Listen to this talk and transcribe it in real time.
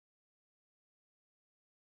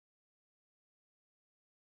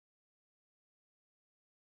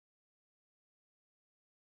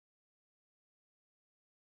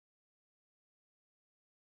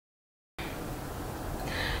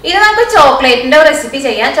ഇത് നമുക്ക് ചോക്ലേറ്റിന്റെ റെസിപ്പി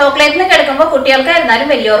ചെയ്യാം. ചോക്ലേറ്റിന് കിടക്കുമ്പോൾ കുട്ടികൾക്കായിരുന്നാലും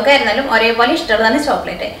വലിയവർക്കായിരുന്നാലും ഒരേപോലെ ഇഷ്ടമുള്ളതാണ്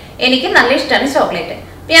ചോക്ലേറ്റ്. എനിക്ക് നല്ല ഇഷ്ടമാണ് ചോക്ലേറ്റ്.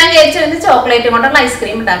 ഞാൻ വിചാരിച്ചു ചോക്ലേറ്റ് കൊണ്ടുള്ള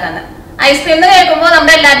ഐസ്ക്രീം ഉണ്ടാക്കാന്ന്. ഐസ്ക്രീം എന്ന് കേൾക്കുമ്പോൾ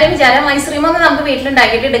നമ്മുടെ എല്ലാവരുടെയും വിചാരം ഐസ്ക്രീം ഒന്നും നമുക്ക്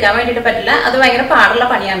വീട്ടിലുണ്ടാക്കിയിട്ട് എടുക്കാൻ വേണ്ടിയിട്ട് പറ്റില്ല, അത് ഭയങ്കര പാടുള്ള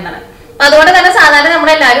പണിയാണെന്നാണ്. അപ്പൊ അതുകൊണ്ട് തന്നെ സാധാരണ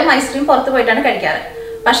നമ്മളെല്ലാവരും ഐസ്ക്രീം പുറത്ത് പോയിട്ടാണ് കഴിക്കാറ്.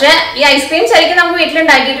 പക്ഷെ ഈ ഐസ്ക്രീം ശരിക്കും നമുക്ക്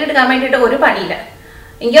വീട്ടിലുണ്ടാക്കിയിട്ട് എടുക്കാൻ വേണ്ടിയിട്ട് ഒരു പണിയില്ല.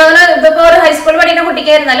 എനിക്ക് തോന്നുന്നു ഇതിപ്പോ ഒരു ഹൈസ്കൂൾ പഠിക്കുന്ന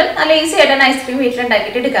കുട്ടിക്കായിരുന്നാലും നല്ല ഈസി ആയിട്ട് ഐസ്ക്രീം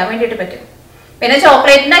വീട്ടിലുണ്ടാക്കിയിട്ട് എടുക്കാൻ വേണ്ടിയിട്ട് പറ്റും. പിന്നെ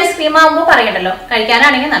ചോക്ലേറ്റിന്റെ ഐസ്ക്രീം ആകുമ്പോൾ പറയണ്ടല്ലോ,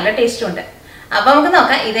 കഴിക്കാനാണെങ്കിൽ നല്ല ടേസ്റ്റും ഉണ്ട്. അപ്പൊ നമുക്ക്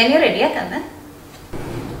നോക്കാം ഇതന്നെ റെഡിയാക്കാന്ന്.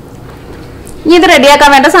 ഇനി ഇത് റെഡിയാക്കാൻ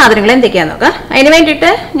വേണ്ട സാധനങ്ങൾ എന്തൊക്കെയാന്ന് നോക്കാം. അതിന് വേണ്ടിയിട്ട്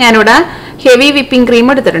ഞാനിവിടെ ഹെവി വിപ്പിംഗ് ക്രീം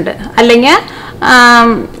എടുത്തിട്ടുണ്ട്. അല്ലെങ്കിൽ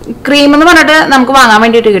ക്രീം എന്ന് പറഞ്ഞിട്ട് നമുക്ക് വാങ്ങാൻ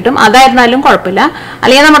വേണ്ടിയിട്ട് കിട്ടും, അതായിരുന്നാലും കുഴപ്പമില്ല.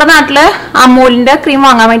 അല്ലെങ്കിൽ നമ്മുടെ നാട്ടിൽ അമൂലിന്റെ ക്രീം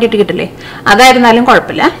വാങ്ങാൻ വേണ്ടിയിട്ട് കിട്ടില്ലേ, അതായിരുന്നാലും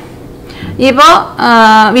കുഴപ്പമില്ല. ഇപ്പോൾ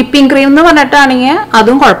വിപ്പിംഗ് ക്രീം എന്ന് പറഞ്ഞിട്ടാണെങ്കിൽ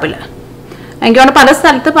അതും കുഴപ്പമില്ല. എനിക്ക് തോന്നുന്നു പല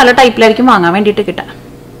സ്ഥലത്ത് പല ടൈപ്പിലായിരിക്കും വാങ്ങാൻ വേണ്ടിയിട്ട് കിട്ടുക.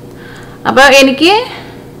 അപ്പോൾ എനിക്ക്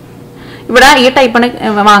ഇവിടെ ഈ ടൈപ്പാണ്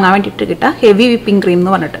വാങ്ങാൻ വേണ്ടിയിട്ട് കിട്ടുക, ഹെവി വിപ്പിംഗ് ക്രീം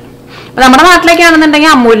എന്ന് പറഞ്ഞിട്ട്. അപ്പോൾ നമ്മുടെ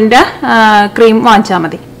നാട്ടിലേക്കാണെന്നുണ്ടെങ്കിൽ അമൂലിൻ്റെ ക്രീം വാങ്ങിച്ചാൽ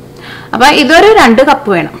മതി. അപ്പോൾ ഇതൊരു 2 കപ്പ്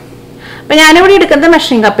വേണം. അപ്പോൾ ഞാനിവിടെ എടുക്കുന്നത്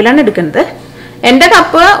മെഷറിംഗ് കപ്പിലാണ് എടുക്കുന്നത്. എൻ്റെ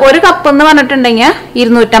കപ്പ് ഒരു കപ്പ് എന്ന് പറഞ്ഞിട്ടുണ്ടെങ്കിൽ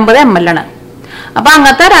 250 ml ആണ്. അപ്പോൾ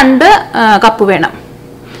അങ്ങനത്തെ 2 കപ്പ് വേണം.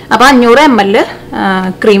 അപ്പോൾ 500 ml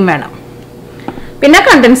ക്രീം വേണം. പിന്നെ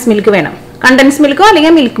കണ്ടൻസ് മിൽക്ക് വേണം. കണ്ടൻസ് മിൽക്കോ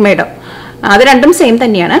അല്ലെങ്കിൽ മിൽക്ക് മെയ്ഡോ, അത് രണ്ടും സെയിം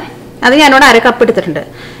തന്നെയാണ്. അത് ഞാനിവിടെ 1/2 കപ്പ് എടുത്തിട്ടുണ്ട്.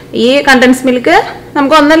 ഈ കണ്ടൻസ് മിൽക്ക്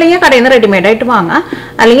നമുക്ക് ഒന്നല്ലെങ്കിൽ കടയിൽ നിന്ന് റെഡിമെയ്ഡായിട്ട് വാങ്ങാം,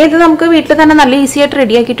 അല്ലെങ്കിൽ ഇത് നമുക്ക് വീട്ടിൽ തന്നെ നല്ല ഈസി ആയിട്ട്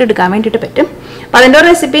റെഡിയാക്കിയിട്ട് എടുക്കാൻ വേണ്ടിയിട്ട് പറ്റും. അപ്പോൾ അതിൻ്റെ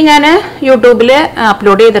റെസിപ്പി ഞാൻ യൂട്യൂബിൽ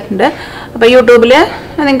അപ്ലോഡ് ചെയ്തിട്ടുണ്ട്. അപ്പോൾ യൂട്യൂബിൽ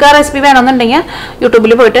നിങ്ങൾക്ക് ആ റെസിപ്പി വേണമെന്നുണ്ടെങ്കിൽ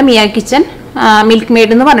യൂട്യൂബിൽ പോയിട്ട് മിയ കിച്ചൻ മിൽക്ക്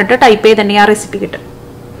മെയ്ഡ് എന്ന് പറഞ്ഞിട്ട് ടൈപ്പ് ചെയ്തിട്ടുണ്ടെങ്കിൽ ആ റെസിപ്പി കിട്ടും.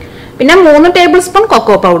 പിന്നെ 3 ടേബിൾ സ്പൂൺ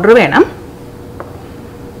കൊക്കോ പൗഡർ വേണം.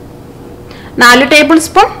 4 ടേബിൾ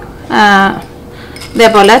സ്പൂൺ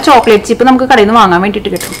ഇതേപോലെ ചോക്ലേറ്റ് ചിപ്പ് നമുക്ക് കടയിൽ നിന്ന് വാങ്ങാൻ വേണ്ടിയിട്ട്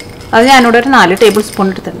കിട്ടും. അത് ഞാനിവിടെ ഒരു 4 ടേബിൾ സ്പൂൺ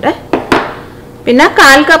എടുത്തിട്ടുണ്ട്. പിന്നെ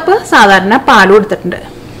 1/4 കപ്പ് സാധാരണ പാലും എടുത്തിട്ടുണ്ട്.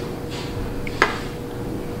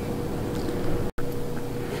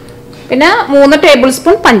 പിന്നെ 3 ടേബിൾ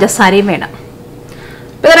സ്പൂൺ പഞ്ചസാരയും വേണം.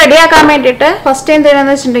 അപ്പോൾ ഇത് റെഡിയാക്കാൻ വേണ്ടിയിട്ട് ഫസ്റ്റ് എന്ത്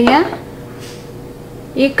ചെയ്യണമെന്ന് വെച്ചിട്ടുണ്ടെങ്കിൽ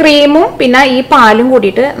ഈ ക്രീമും പിന്നെ ഈ പാലും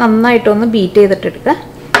കൂടിയിട്ട് നന്നായിട്ടൊന്ന് ബീറ്റ് ചെയ്തിട്ട് എടുക്കുക.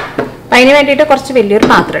 അപ്പം അതിന് വേണ്ടിയിട്ട് കുറച്ച് വലിയൊരു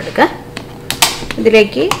പാത്രം എടുക്കുക.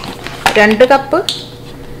 ഇതിലേക്ക് 2 കപ്പ്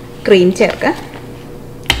ക്രീം ചേർക്കുക.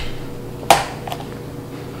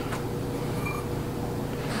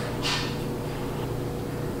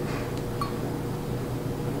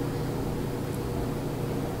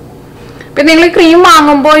 പിന്നെ നിങ്ങൾ ക്രീം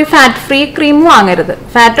വാങ്ങുമ്പോൾ ഈ ഫാറ്റ് ഫ്രീ ക്രീം വാങ്ങരുത്,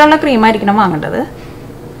 ഫാറ്റുള്ള ക്രീമായിരിക്കണം വാങ്ങേണ്ടത്.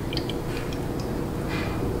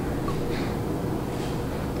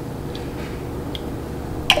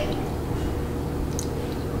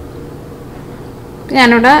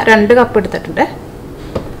 ഞാനിവിടെ 2 കപ്പ് എടുത്തിട്ടുണ്ട്.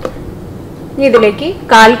 ഇതിലേക്ക്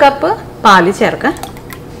 1/4 കപ്പ് പാല് ചേർക്കാം.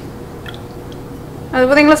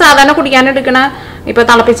 അതിപ്പോൾ നിങ്ങൾ സാധാരണ കുടിക്കാൻ എടുക്കണ, ഇപ്പോൾ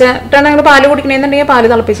തിളപ്പിച്ചിട്ടാണ് നിങ്ങൾ പാല് കുടിക്കണമെന്നുണ്ടെങ്കിൽ പാല്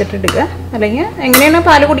തിളപ്പിച്ചിട്ട് എടുക്കുക, അല്ലെങ്കിൽ എങ്ങനെയാണ്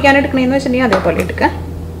പാല് കുടിക്കാൻ എടുക്കണമെന്ന് വെച്ചിട്ടുണ്ടെങ്കിൽ അതേപോലെ എടുക്കുക.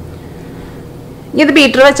 ഇത്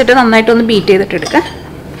ബീറ്റർ വെച്ചിട്ട് നന്നായിട്ടൊന്ന് ബീറ്റ് ചെയ്തിട്ട് എടുക്കുക.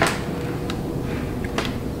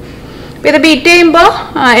 അപ്പോൾ ഇത് ബീറ്റ് ചെയ്യുമ്പോൾ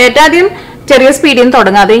ഏറ്റവും ആദ്യം ചെറിയ സ്പീഡിൽ നിന്ന്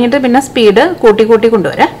തുടങ്ങുക, അത് കഴിഞ്ഞിട്ട് പിന്നെ സ്പീഡ് കൂട്ടി കൂട്ടി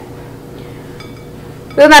കൊണ്ടുവരാം.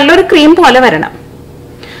 ഇത് നല്ലൊരു ക്രീം പോലെ വരണം.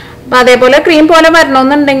 അപ്പം അതേപോലെ ക്രീം പോലെ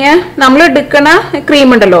വരണമെന്നുണ്ടെങ്കിൽ നമ്മൾ എടുക്കുന്ന ക്രീം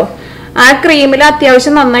ഉണ്ടല്ലോ, ആ ക്രീമിൽ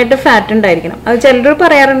അത്യാവശ്യം നന്നായിട്ട് ഫാറ്റ് ഉണ്ടായിരിക്കണം. അത് ചിലർ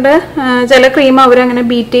പറയാറുണ്ട് ചില ക്രീം അവരങ്ങനെ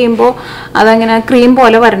ബീറ്റ് ചെയ്യുമ്പോൾ അതങ്ങനെ ക്രീം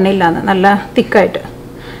പോലെ വരണില്ല എന്ന്, നല്ല തിക്കായിട്ട്.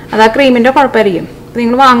 അത് ആ ക്രീമിൻ്റെ കുഴപ്പമായിരിക്കും.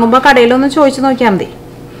 നിങ്ങൾ വാങ്ങുമ്പോൾ കടയിലൊന്ന് ചോദിച്ച് നോക്കിയാൽ മതി.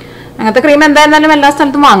 അങ്ങനത്തെ ക്രീം എന്തായിരുന്നാലും എല്ലാ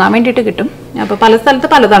സ്ഥലത്തും വാങ്ങാൻ വേണ്ടിയിട്ട് കിട്ടും. അപ്പോൾ പല സ്ഥലത്ത്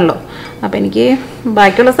പലതാണല്ലോ. അപ്പോൾ എനിക്ക്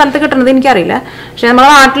ബാക്കിയുള്ള സ്ഥലത്ത് കിട്ടുന്നത് എനിക്കറിയില്ല. പക്ഷേ നമ്മുടെ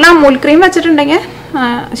നാട്ടിൽ അമൂൽ ക്രീം വെച്ചിട്ടുണ്ടെങ്കിൽ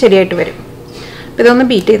ശരിയായിട്ട് വരും. അപ്പോൾ ഇതൊന്ന്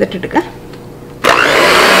ബീറ്റ് ചെയ്തിട്ടെടുക്കുക.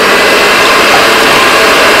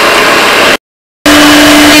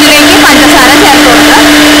 ഇതിലേക്ക് പഞ്ചസാര ചേർത്ത് കൊടുക്കുക.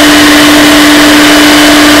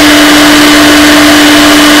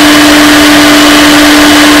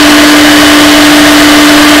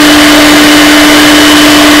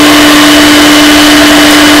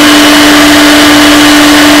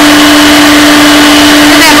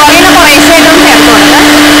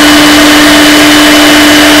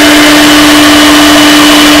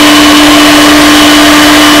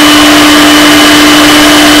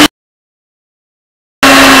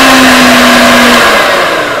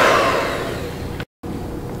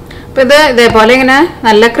 അപ്പോൾ ഇത് ഇതേപോലെ ഇങ്ങനെ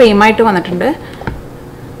നല്ല ക്രീമായിട്ട് വന്നിട്ടുണ്ട്.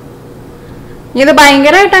 ഇത്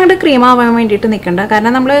ഭയങ്കരമായിട്ട് അങ്ങോട്ട് ക്രീം ആവാൻ വേണ്ടിയിട്ട് നിൽക്കണ്ട,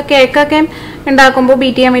 കാരണം നമ്മൾ കേക്കൊക്കെ ഉണ്ടാക്കുമ്പോൾ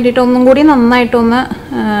ബീറ്റ് ചെയ്യാൻ വേണ്ടിയിട്ട് ഒന്നും കൂടി നന്നായിട്ടൊന്ന്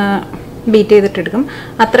ബീറ്റ് ചെയ്തിട്ടെടുക്കും.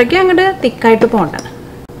 അത്രയ്ക്ക് അങ്ങോട്ട് തിക്കായിട്ട് പോകണ്ട,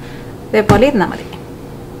 ഇതേപോലെ ഇരുന്നാൽ മതി.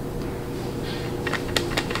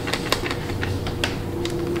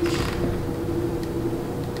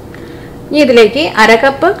 ഇനി ഇതിലേക്ക് 1/2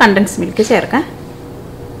 കപ്പ് കണ്ടൻസ് മിൽക്ക് ചേർക്കാം.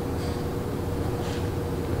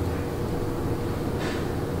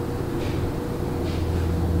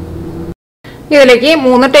 ഇതിലേക്ക്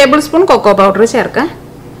 3 ടേബിൾ സ്പൂൺ കൊക്കോ പൗഡർ ചേർക്കാം.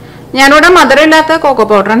 ഞാനിവിടെ മധുരമില്ലാത്ത കൊക്കോ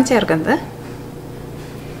പൗഡറാണ് ചേർക്കുന്നത്.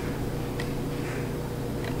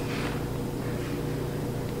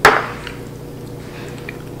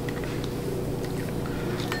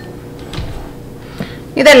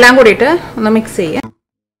 ഇതെല്ലാം കൂടിയിട്ട് ഒന്ന് മിക്സ് ചെയ്യാം.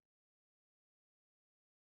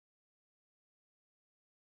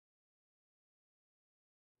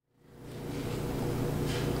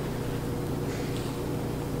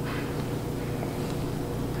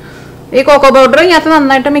 ഈ കൊക്കോ പൗഡർ ഇതിനകത്ത്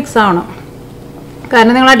നന്നായിട്ട് മിക്സ് ആവണം.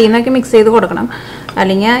 കാരണം നിങ്ങൾ അടിയിൽ നിന്നൊക്കെ മിക്സ് ചെയ്ത് കൊടുക്കണം.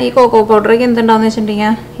 അല്ലെങ്കിൽ ഈ കൊക്കോ പൗഡറൊക്കെ എന്തുണ്ടാവുമെന്ന്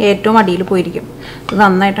വെച്ചിട്ടുണ്ടെങ്കിൽ ഏറ്റവും അടിയിൽ പോയിരിക്കും. ഇത്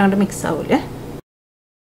നന്നായിട്ട് അങ്ങോട്ട് മിക്സ് ആവില്ല.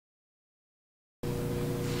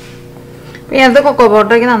 അപ്പോൾ ഇതിനകത്ത് കൊക്കോ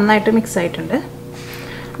പൗഡറൊക്കെ നന്നായിട്ട് മിക്സ് ആയിട്ടുണ്ട്.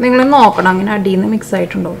 നിങ്ങൾ നോക്കണം അങ്ങനെ അടിയിൽ നിന്ന് മിക്സ്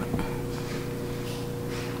ആയിട്ടുണ്ടോ.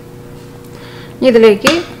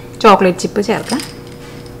 ഇതിലേക്ക് ചോക്ലേറ്റ് ചിപ്പ് ചേർക്കാം.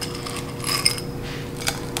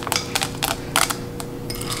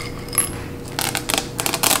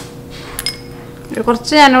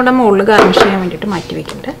 കുറച്ച് ഞാനിവിടെ മുകളിൽ ഗാർണിഷ് ചെയ്യാൻ വേണ്ടിയിട്ട് മാറ്റി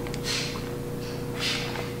വെക്കുന്നുണ്ട്.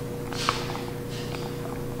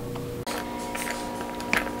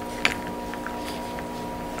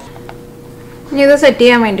 ഇനി ഇത് സെറ്റ്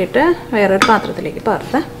ചെയ്യാൻ വേണ്ടിയിട്ട് വേറൊരു പാത്രത്തിലേക്ക്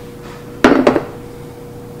പകർത്താം.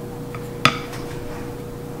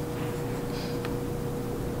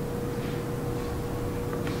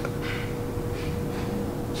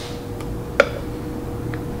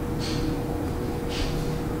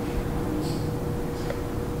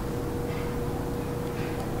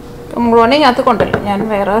 മുഴുവനെ ഇതിനകത്ത് കൊണ്ടല്ലോ, ഞാൻ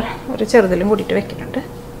വേറെ ഒരു ചെറുതിലും കൂടിയിട്ട് വെക്കുന്നുണ്ട്.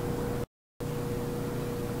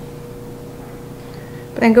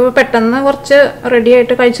 അപ്പോൾ നിങ്ങൾക്ക് പെട്ടെന്ന് കുറച്ച് റെഡി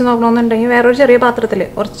ആയിട്ട് കഴിച്ച് നോക്കണമെന്നുണ്ടെങ്കിൽ വേറൊരു ചെറിയ പാത്രത്തിൽ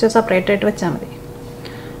കുറച്ച് സെപ്പറേറ്റ് ആയിട്ട് വെച്ചാൽ മതി.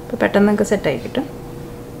 അപ്പോൾ പെട്ടെന്ന് നിങ്ങൾക്ക് സെറ്റായി കിട്ടും.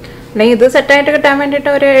 അല്ലെങ്കിൽ ഇത് സെറ്റായിട്ട് കിട്ടാൻ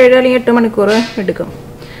വേണ്ടിയിട്ട് ഒരു 7 അല്ലെങ്കിൽ 8 മണിക്കൂർ എടുക്കും.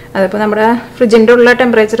 അതിപ്പോൾ നമ്മുടെ ഫ്രിഡ്ജിൻ്റെ ഉള്ള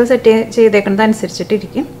ടെമ്പറേച്ചർ സെറ്റ് ചെയ്തേക്കുന്നത്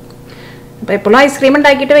അനുസരിച്ചിട്ടിരിക്കും. അപ്പോൾ എപ്പോഴും ഐസ്ക്രീം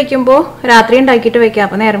ഉണ്ടാക്കിയിട്ട് വയ്ക്കുമ്പോൾ രാത്രി ഉണ്ടാക്കിയിട്ട് വയ്ക്കാം.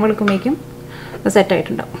 അപ്പോൾ നേരം വെളുക്കുമ്പോഴേക്കും അത്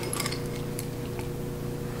സെറ്റായിട്ടുണ്ടാവും.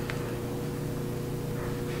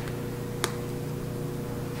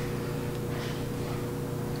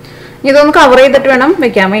 ഇതൊന്ന് കവർ ചെയ്തിട്ട് വേണം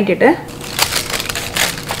വെക്കാൻ വേണ്ടിയിട്ട്.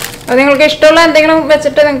 അത് നിങ്ങൾക്ക് ഇഷ്ടമുള്ള എന്തെങ്കിലും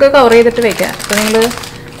വെച്ചിട്ട് നിങ്ങൾക്ക് കവർ ചെയ്തിട്ട് വെക്കാം. അപ്പോൾ നിങ്ങൾ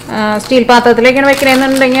സ്റ്റീൽ പാത്രത്തിലേക്കാണ്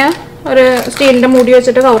വെക്കണമെന്നുണ്ടെങ്കിൽ ഒരു സ്റ്റീലിൻ്റെ മൂടി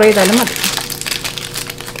വെച്ചിട്ട് കവർ ചെയ്താലും മതി.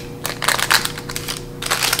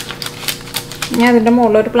 ഞാൻ അതിൻ്റെ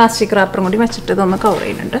മുകളിൽ ഒരു പ്ലാസ്റ്റിക് റാപ്പറും കൂടി വെച്ചിട്ട് ഇതൊന്ന് കവർ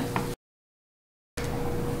ചെയ്യുന്നുണ്ട്.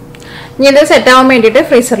 ഇനി ഇത് സെറ്റാവാൻ വേണ്ടിയിട്ട്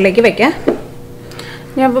ഫ്രീസറിലേക്ക് വെക്കാം.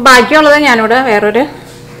 ഞാൻ ഇപ്പോൾ ബാക്കിയുള്ളത് ഞാനിവിടെ വേറൊരു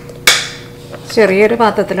ചെറിയൊരു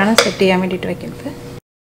പാത്രത്തിലാണ് സെറ്റ് ചെയ്യാൻ വേണ്ടിയിട്ട് വെക്കുന്നത്.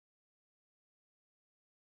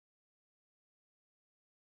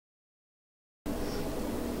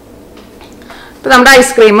 ഇപ്പോൾ നമ്മുടെ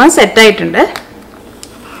ഐസ്ക്രീം സെറ്റായിട്ടുണ്ട്.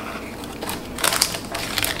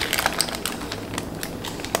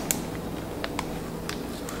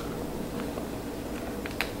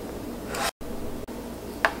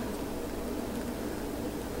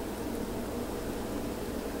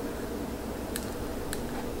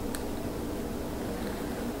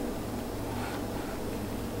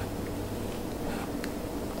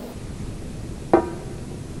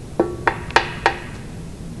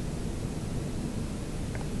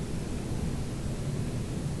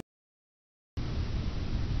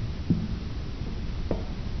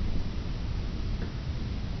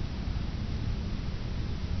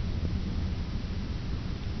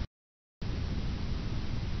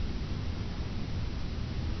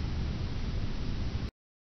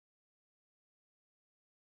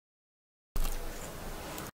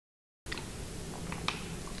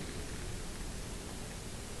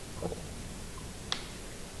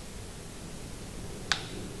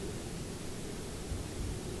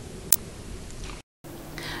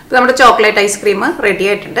 നമ്മുടെ ചോക്ലേറ്റ് ഐസ്ക്രീം റെഡി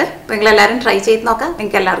ആയിട്ടുണ്ട്. അപ്പോൾ നിങ്ങളെല്ലാവരും ട്രൈ ചെയ്ത് നോക്കാം.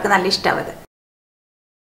 നിങ്ങൾക്ക് എല്ലാവർക്കും നല്ല ഇഷ്ടമാവും.